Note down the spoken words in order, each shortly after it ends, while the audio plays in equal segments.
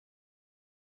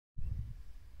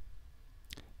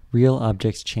Real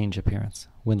objects change appearance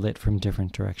when lit from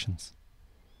different directions.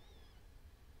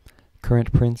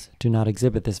 Current prints do not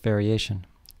exhibit this variation,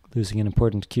 losing an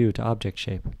important cue to object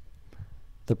shape.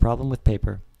 The problem with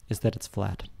paper is that it's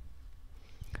flat.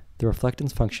 The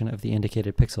reflectance function of the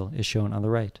indicated pixel is shown on the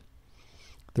right.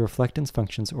 The reflectance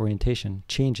function's orientation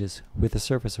changes with the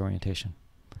surface orientation.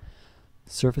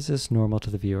 Surfaces normal to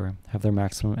the viewer have their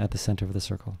maximum at the center of the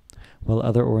circle, while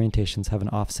other orientations have an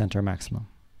off-center maximum.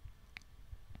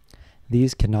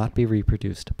 These cannot be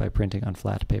reproduced by printing on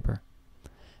flat paper.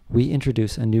 We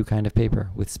introduce a new kind of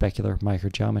paper with specular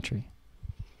microgeometry,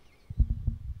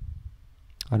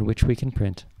 on which we can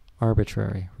print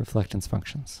arbitrary reflectance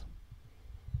functions.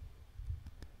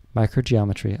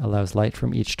 Microgeometry allows light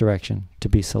from each direction to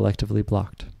be selectively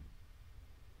blocked.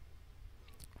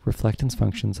 Reflectance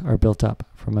functions are built up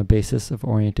from a basis of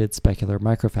oriented specular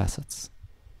microfacets.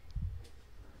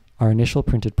 Our initial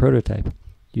printed prototype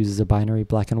uses a binary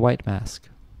black and white mask.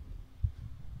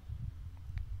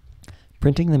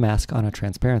 Printing the mask on a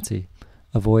transparency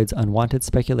avoids unwanted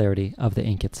specularity of the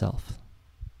ink itself.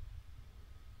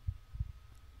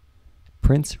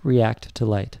 Prints react to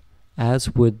light,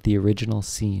 as would the original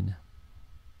scene.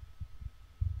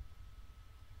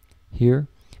 Here,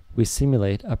 we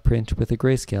simulate a print with a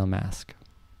grayscale mask.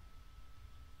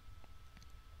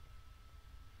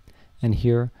 And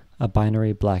here, a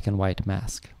binary black and white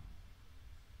mask.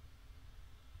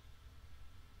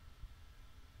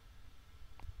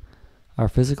 Our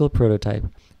physical prototype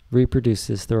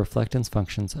reproduces the reflectance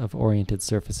functions of oriented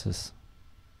surfaces.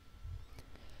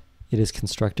 It is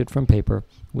constructed from paper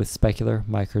with specular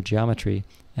microgeometry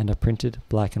and a printed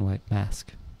black and white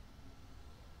mask.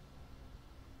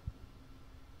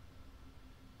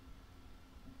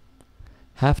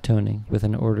 Halftoning with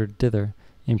an ordered dither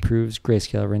improves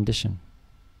grayscale rendition.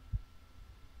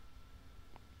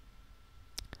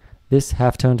 This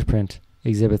half-toned print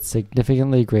exhibits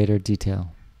significantly greater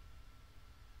detail.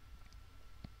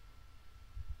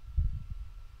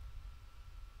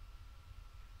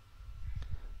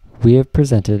 We have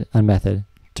presented a method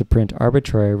to print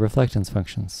arbitrary reflectance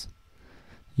functions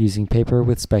using paper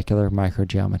with specular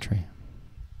microgeometry.